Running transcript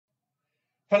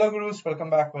Hello Gurus, welcome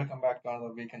back to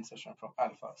another weekend session from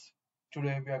Alphas.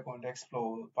 Today we are going to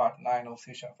explore part 9 of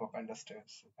C# for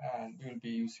Pentesters, and we'll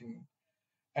be using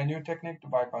a new technique to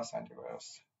bypass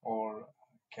antivirus or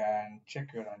can check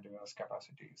your antivirus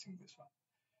capacity using this one.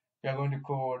 We are going to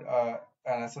code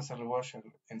an SSL version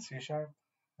in C#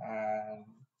 and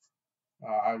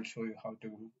I'll show you how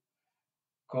to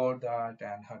code that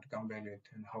and how to compile it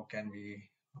and how can we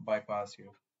bypass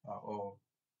your or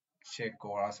check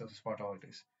or assess whatever it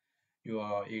is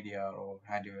your EDR or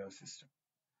antivirus system.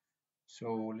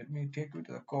 So let me take you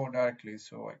to the code directly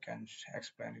so I can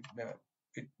explain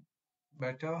it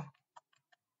better.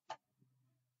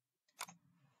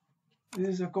 This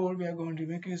is a code we are going to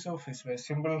make use of. It's very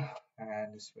simple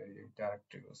and it's very direct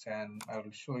to use. And I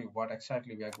will show you what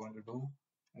exactly we are going to do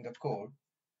in the code.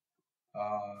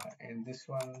 In this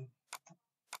one,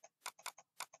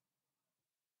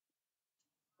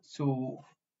 so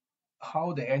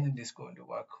how the agent is going to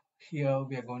work. Here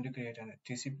we are going to create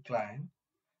a TCP client,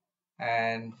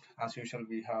 and as usual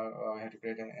we have to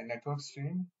create a network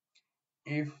stream.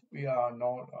 If we are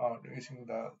not using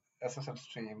the SSL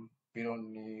stream, we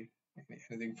don't need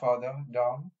anything further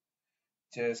down.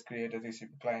 Just create a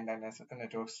TCP client and a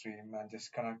network stream and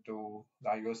just connect to the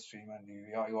IO stream and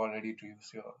you are ready to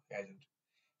use your agent.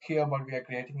 Here, but we are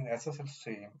creating an SSL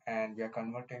stream and we are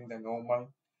converting the normal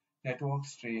network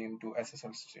stream to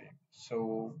SSL stream.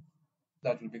 So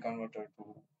that will be converted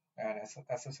to an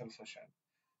SSL session.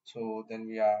 So then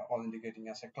we are authenticating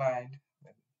as a client.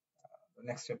 Then the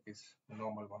next step is the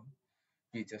normal one.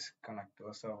 We just connect to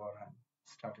a server and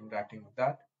start interacting with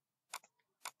that.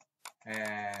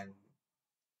 And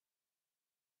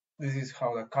this is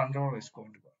how the controller is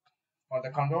going to work. On the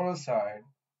controller side,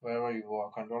 wherever you are,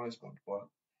 controller is going to work.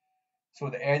 So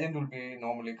the agent will be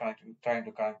normally trying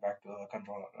to connect back to the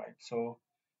controller, right? So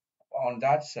on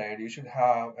that side, you should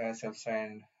have a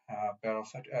self-signed pair of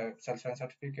self-signed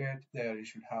certificate. There you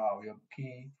should have your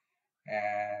key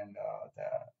and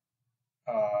the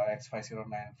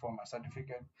X509 format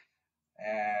certificate.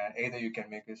 And either you can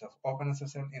make use of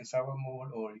OpenSSL in server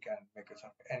mode, or you can make use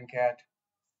of NCAT.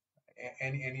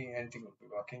 Anything will be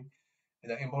working.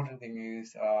 The important thing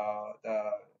is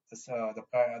the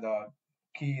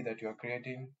key that you're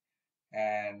creating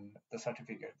and the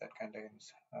certificate that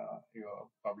contains your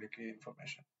public key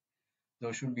information.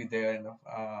 Those should be there enough.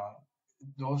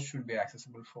 Those should be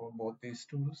accessible for both these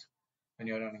tools when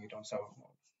you're running it on server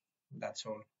mode. That's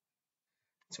all.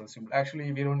 So simple.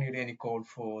 Actually, we don't need any code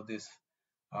for this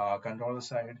controller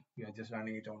side. We are just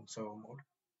running it on server mode.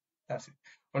 That's it.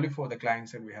 Only for the client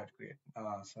side we have to create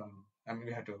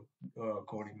we have to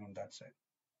coding on that side.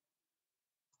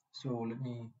 So let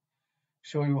me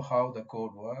show you how the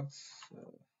code works.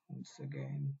 Once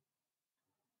again,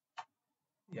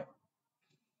 yeah,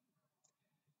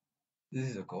 this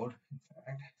is the code. In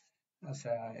fact, as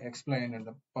I explained in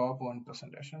the PowerPoint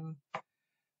presentation,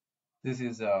 this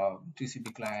is a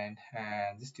TCP client,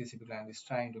 and this TCP client is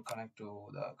trying to connect to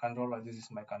the controller. This is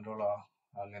my controller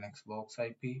Linux box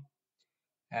IP,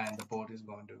 and the port is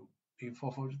going to be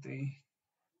 443.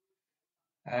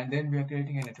 And then we are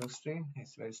creating a network stream.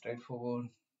 It's very straightforward,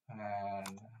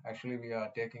 and actually we are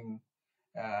taking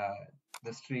uh,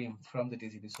 the stream from the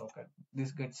TCP socket.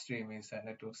 This get stream is a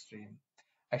network stream.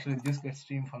 Actually, this get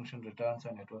stream function returns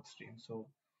a network stream. So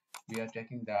we are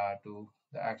taking that to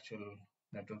the actual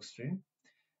network stream.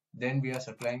 Then we are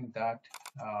supplying that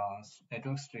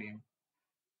network stream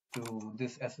to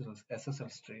this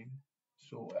SSL stream.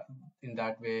 So in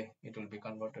that way, it will be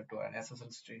converted to an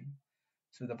SSL stream.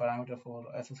 So the parameter for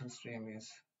SSL stream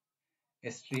is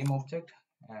a stream object,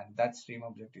 and that stream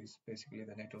object is basically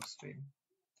the network stream.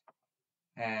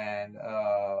 And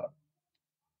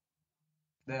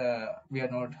we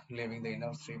are not leaving the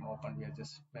inner stream open, we are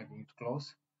just making it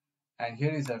close. And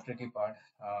here is a tricky part.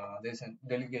 There's a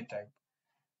delegate type.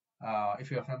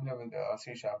 If you are familiar with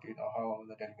C#, you know how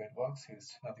the delegate works.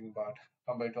 It's nothing but,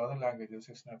 compared to other languages,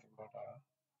 it's nothing but a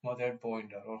method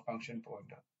pointer or function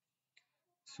pointer.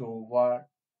 So what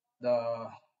the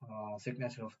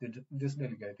signature of this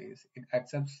delegate is, it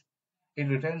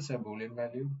returns a Boolean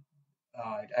value.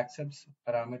 It accepts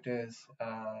parameters.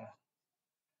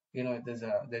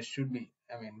 There should be,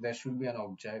 there should be an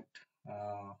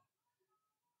uh,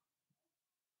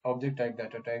 object type,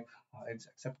 data type. It's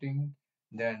accepting.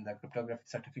 Then the cryptographic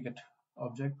certificate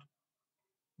object.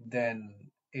 Then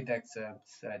it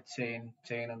accepts a chain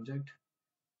object.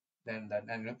 Then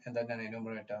and then an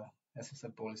enumerator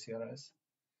SSL policy RS.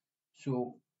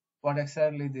 So what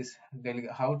exactly this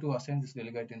delegate? How to assign this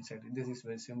delegate inside? This is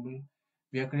very simple.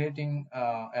 We are creating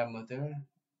a method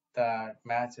that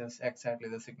matches exactly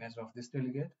the signature of this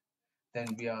delegate.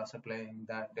 then we are supplying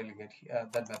that delegate here,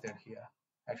 that method here.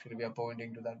 Actually, we are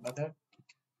pointing to that method.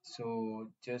 So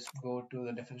just go to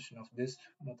the definition of this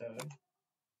method.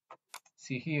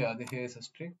 See here, here is a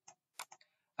string.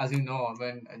 As you know,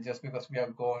 when just because we are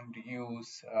going to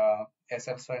use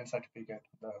SSL certificate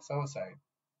on the server side,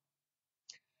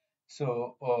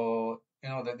 so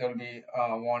that there will be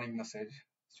a warning message.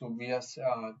 So we are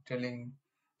telling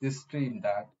this stream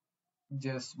that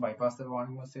just bypass the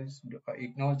warning message,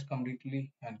 ignore it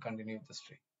completely, and continue the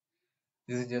stream.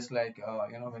 This is just like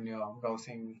when you are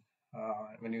browsing,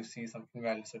 when you see some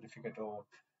invalid certificate or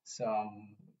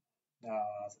some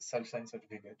self-signed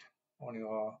certificate on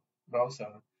your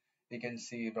browser, you can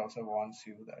see browser warns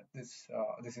you that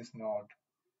this is not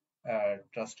a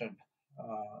trusted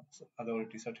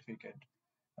authority certificate.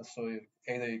 So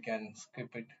either you can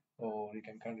skip it or you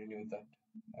can continue that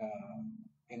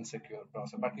insecure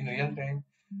browser. But in real time,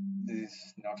 this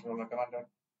is not recommended.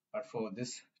 But for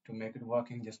this to make it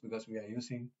working, just because we are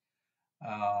using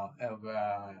a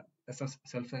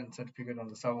self-signed certificate on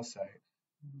the server side,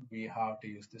 we have to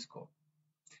use this code.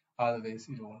 Otherwise,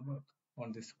 it won't work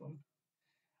on this code.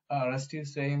 Rest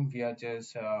is same. We are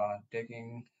just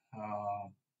taking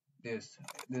this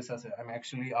as I'm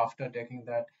actually after taking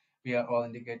that we are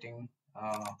authenticating.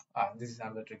 This is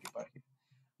another tricky part here.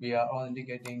 We are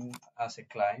authenticating as a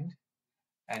client,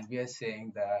 and we are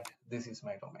saying that this is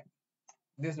my domain.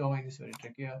 This domain is very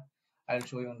trickier. I'll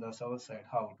show you on the server side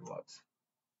how it works.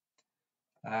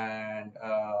 And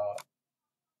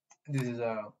this is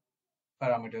a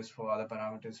parameters for other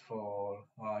parameters for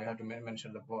you have to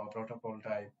mention the protocol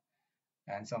type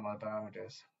and some other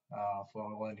parameters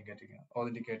for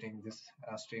authenticating this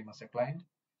stream as a client.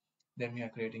 Then we are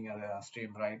creating a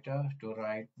stream writer to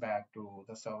write back to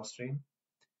the server stream.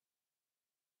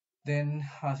 Then,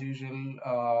 as usual,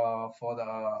 for the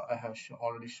I have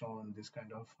already shown this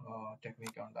kind of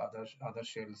technique on the other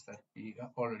shells that we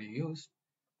already used.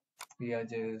 We are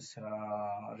just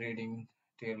reading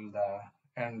till the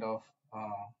end of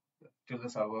till the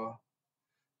server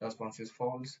response is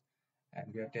false,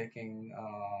 and we are taking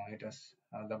it as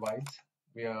the bytes.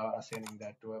 We are assigning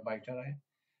that to a byte array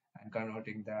and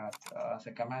converting that as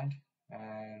a command,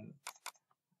 and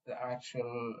the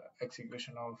actual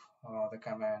execution of the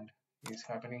command is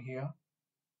happening here,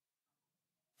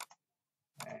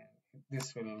 and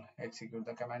this will execute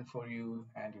the command for you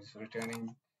and is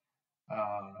returning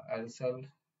result,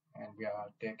 and we are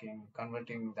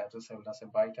converting that result as a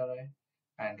byte array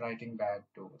and writing back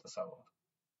to the server.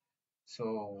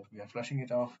 So we are flushing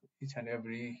it off each and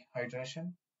every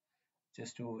iteration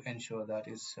just to ensure that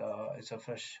it's a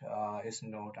fresh, it's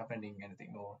not appending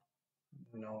anything, or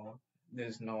no,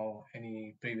 there's no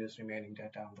any previous remaining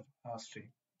data on the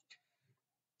stream.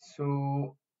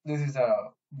 So this is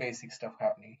a basic stuff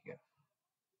happening here.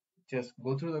 Just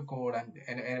go through the code, and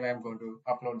anyway, I'm going to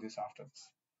upload this after this.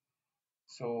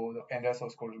 So the entire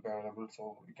source code will be available,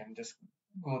 so you can just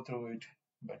go through it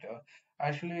better.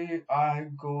 Actually, I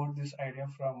got this idea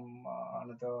from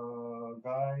another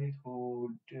guy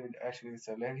who did, actually it's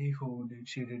a lady who did,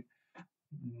 she did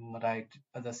write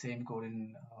the same code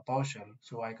in PowerShell,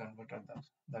 so I converted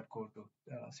that code to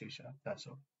C#. That's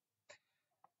all.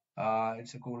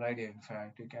 It's a cool idea. In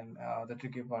fact, you can. The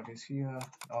tricky part is here,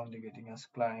 only getting as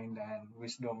client and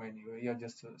which domain you're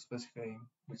just specifying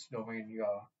which domain you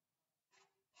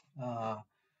are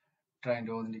trying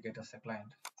to authenticate as a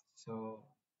client. So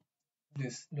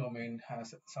this domain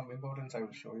has some importance. I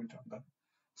will show it on the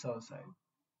server side.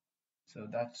 So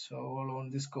that's all on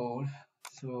this code.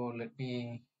 So let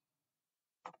me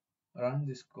run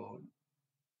this code.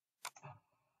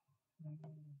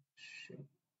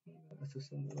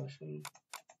 SSL version.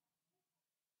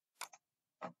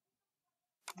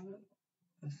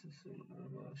 SSL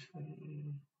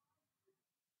version.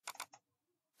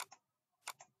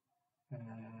 And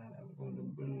I'm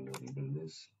going to rebuild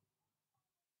this.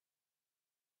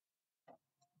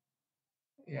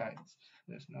 Yeah,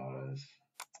 there's no errors.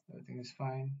 Everything is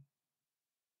fine.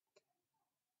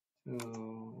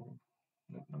 So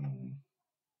let me.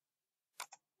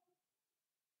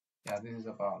 Yeah, this is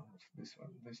about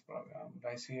this program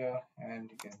right here, and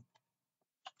you can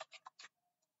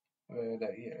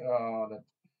the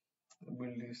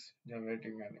build is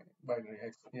generating an binary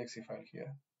exe file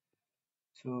here.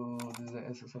 So this is the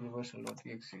SSL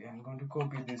version.exe. I'm going to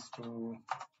copy this to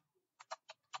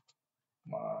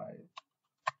my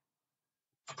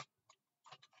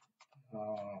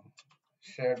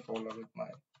shared folder with my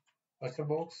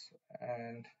VirtualBox,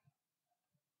 and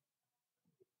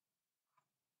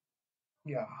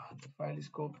yeah, the file is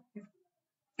copied.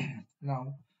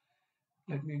 Now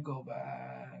let me go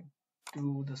back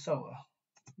to the server.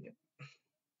 Yep.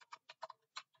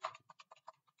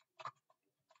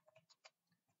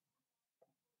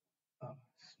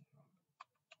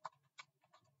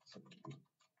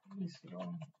 is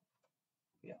wrong.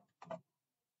 Yeah.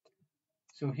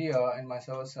 So here in my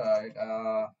server side,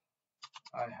 I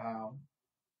have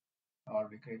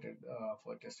already created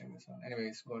for testing this one. Anyway,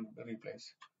 it's going to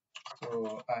replace.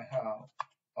 So I have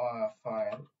a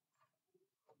file.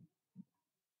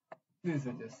 This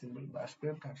is just simple bash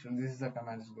script. Actually, this is the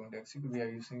command is going to execute. We are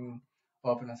using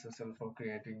OpenSSL for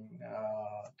creating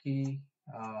key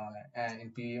and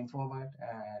in PEM format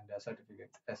and a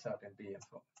certificate assert in PEM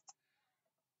format.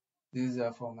 This is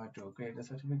a format to create a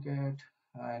certificate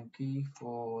and key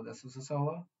for the SSL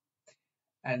server.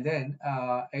 And then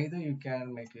either you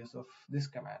can make use of this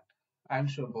command. I'll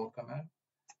show both command.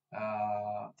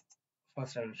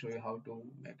 First, I will show you how to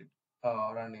make it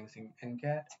run using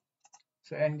ncat.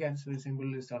 So ncat is very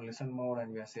simple. It's on listen mode,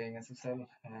 and we are saying SSL,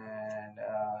 and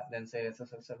then say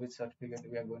SSL service certificate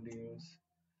we are going to use,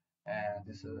 and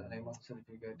this is the name of the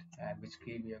certificate, and which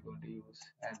key we are going to use,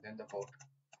 and then the port.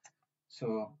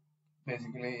 So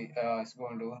basically, it's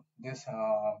going to this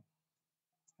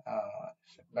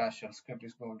bash shell script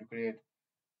is going to create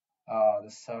the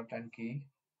certain key,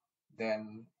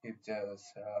 then it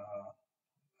just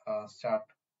start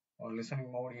on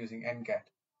listening mode using ncat.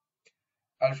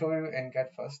 I'll show you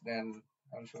ncat first, then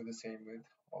I'll show you the same with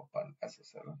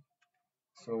OpenSSL.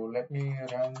 So let me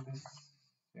run this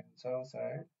in server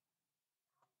side.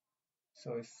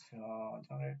 So it's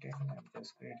generating and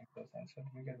just creating the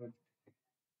certificate with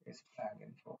its flag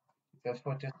info just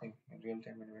for testing in real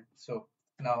time anyway. So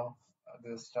now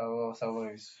this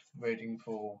server is waiting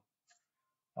for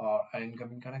an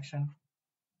incoming connection.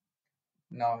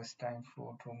 Now it's time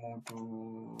for to move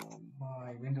to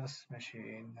my Windows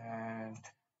machine, and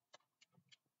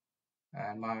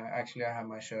my actually I have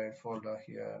my shared folder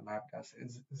here mapped as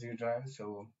Z drive.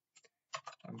 So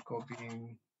I'm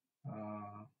copying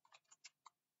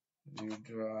Z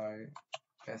drive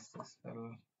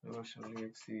SSL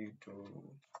PowerShell.exe to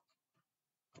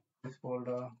this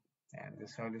folder, and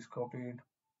this file is copied.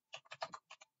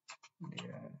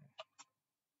 Yeah,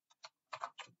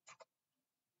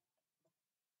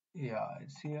 yeah,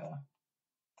 it's here.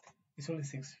 It's only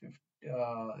 650.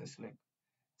 It's like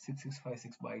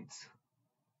 6656 bytes.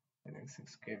 I think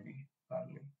 6 KB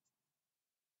hardly.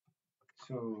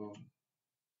 So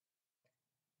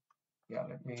yeah,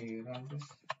 let me run this.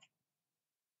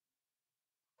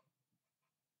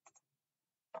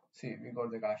 See, we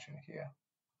got the connection here.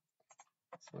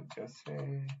 So just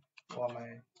say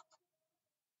my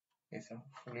is a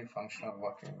fully functional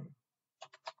working.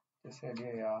 Just say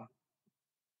yeah,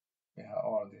 we have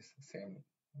all this same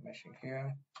machine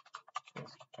here.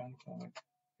 Just transform it.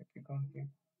 If you config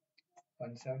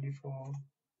 174,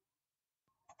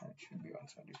 it should be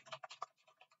 174.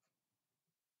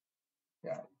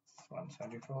 Yeah, it's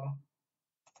 174.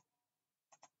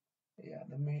 Yeah,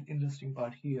 the main interesting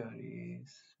part here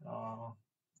is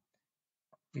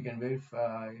we can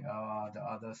verify the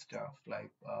other stuff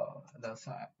like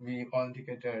we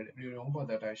authenticated. You remember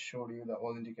that I showed you the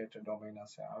authenticated domain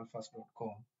as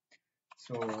alphas.com.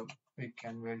 So we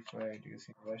can verify it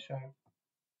using Wireshark.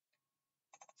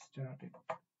 Start it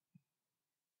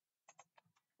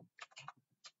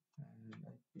and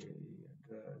IP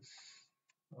address.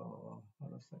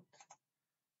 What was that?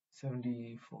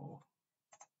 74.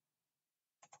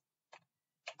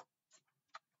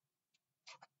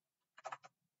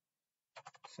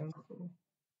 74.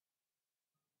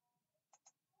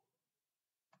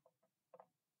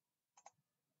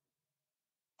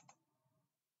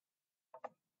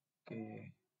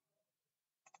 Okay.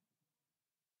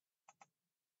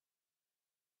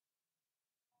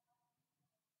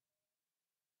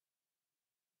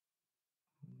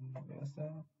 Where's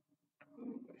that?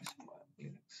 Where's my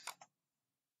Linux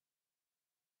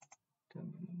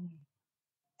terminal?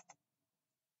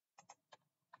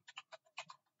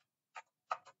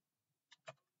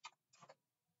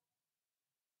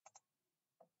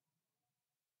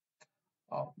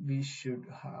 Oh, we should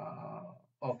have.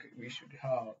 Okay, we should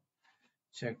have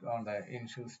checked on the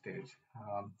initial stage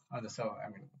on the server. I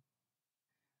mean,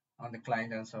 on the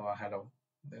client and server hello.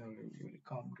 Then we will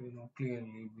come to know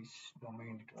clearly which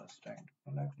domain it was trying to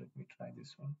connect. Let me try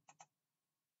this one.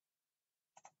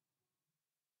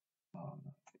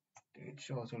 It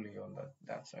shows only on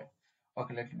that side.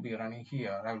 Okay, let it be running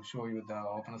here. I will show you the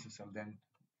OpenSSL. Then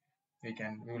we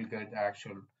will get the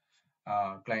actual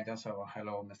client and server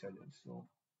hello messages. So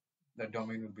the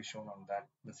domain will be shown on that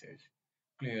message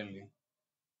clearly.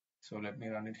 So let me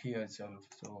run it here itself.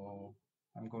 So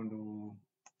I'm going to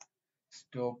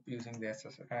stop using the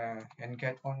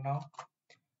ncat one now.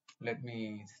 Let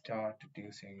me start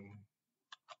using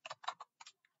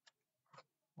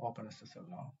OpenSSL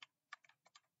now.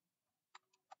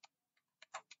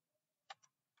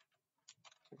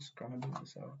 just commenting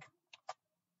this out.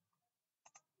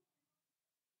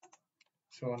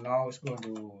 So now it's going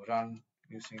to run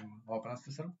using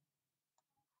OpenSSL.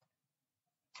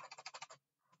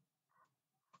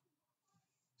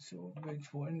 So wait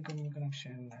for incoming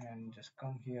connection and just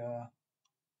come here,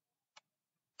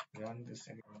 run this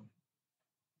again.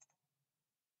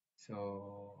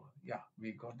 So yeah,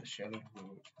 we got the shell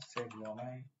to save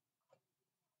UMI,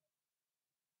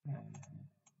 and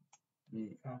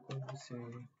we are going to say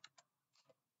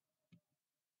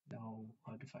now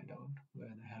how to find out where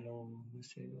the hello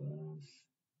message was.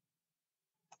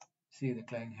 See, the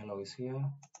client hello is here.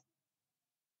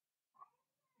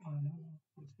 Oh no,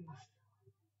 what's this?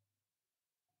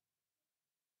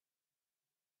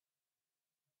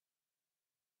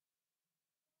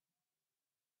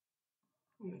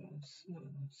 Yes,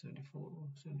 74,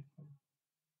 74.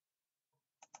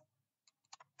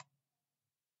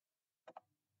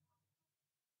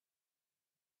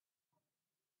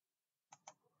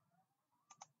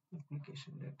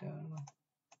 Application data.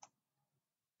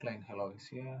 Client hello is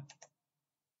here.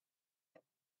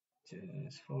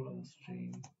 Just follow the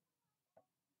stream.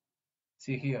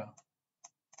 See here.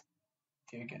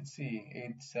 Okay, you can see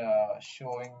it's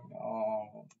showing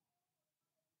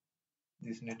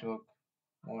this network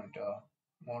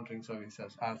monitoring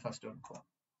services alphas.com.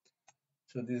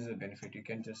 So this is a benefit. You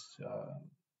can just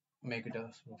make it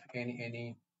as of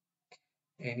any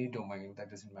domain.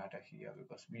 That doesn't matter here,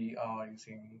 because we are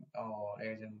using our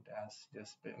agent as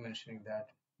just mentioning that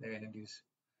the agent is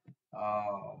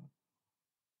uh,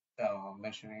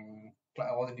 mentioning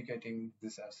authenticating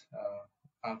this as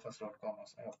alphas.com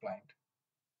as a client.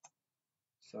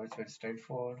 So it's very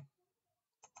straightforward.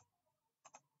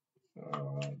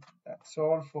 So that's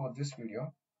all for this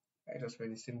video. It was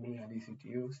very simple and easy to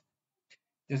use.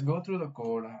 Just go through the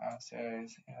code as I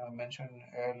mentioned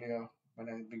earlier when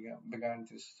I began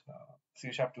this C#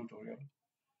 tutorial.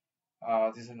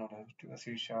 This is not a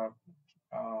C#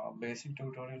 basic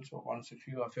tutorial. So once if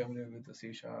you are familiar with the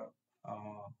C#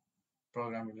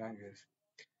 programming language,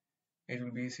 it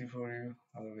will be easy for you.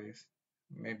 Otherwise,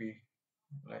 maybe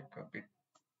like a bit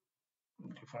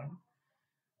different.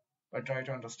 But try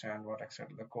to understand what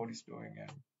exactly the code is doing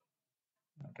and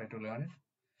try to learn it.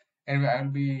 Anyway, I'll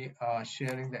be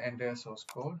sharing the entire source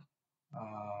code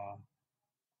uh,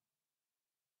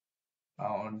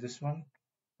 on this one,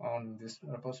 on this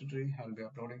repository. I'll be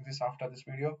uploading this after this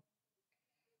video.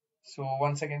 So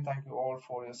once again, thank you all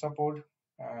for your support,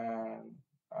 and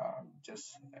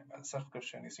just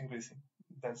subscription is increasing.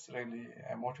 That's really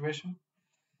a motivation.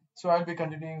 So I'll be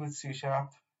continuing with C#,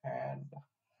 and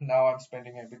now I'm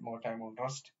spending a bit more time on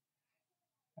Rust.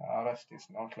 Rust is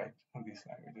not like these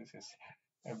languages; it's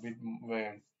a bit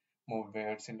weird, more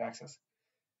weird syntaxes.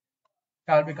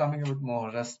 I'll be coming with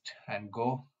more Rust and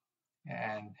Go,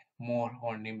 and more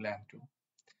on Nimlang too.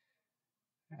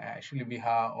 Actually, we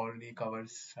have already covered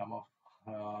some of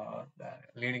the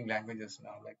leading languages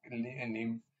now, like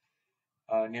Nimlang,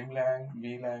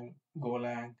 VLang,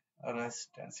 Golang, Rust,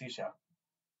 and C#.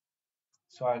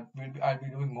 So I'll be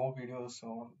doing more videos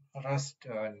on Rust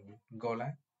and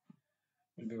Golang.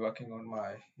 We'll be working on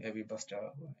my AV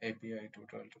Buster API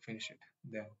tutorial to finish it.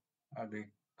 Then I'll be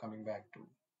coming back to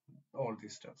all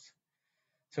these stuffs.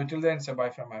 So till then, it's a bye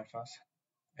from Alphas.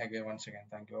 Again, once again,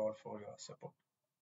 thank you all for your support.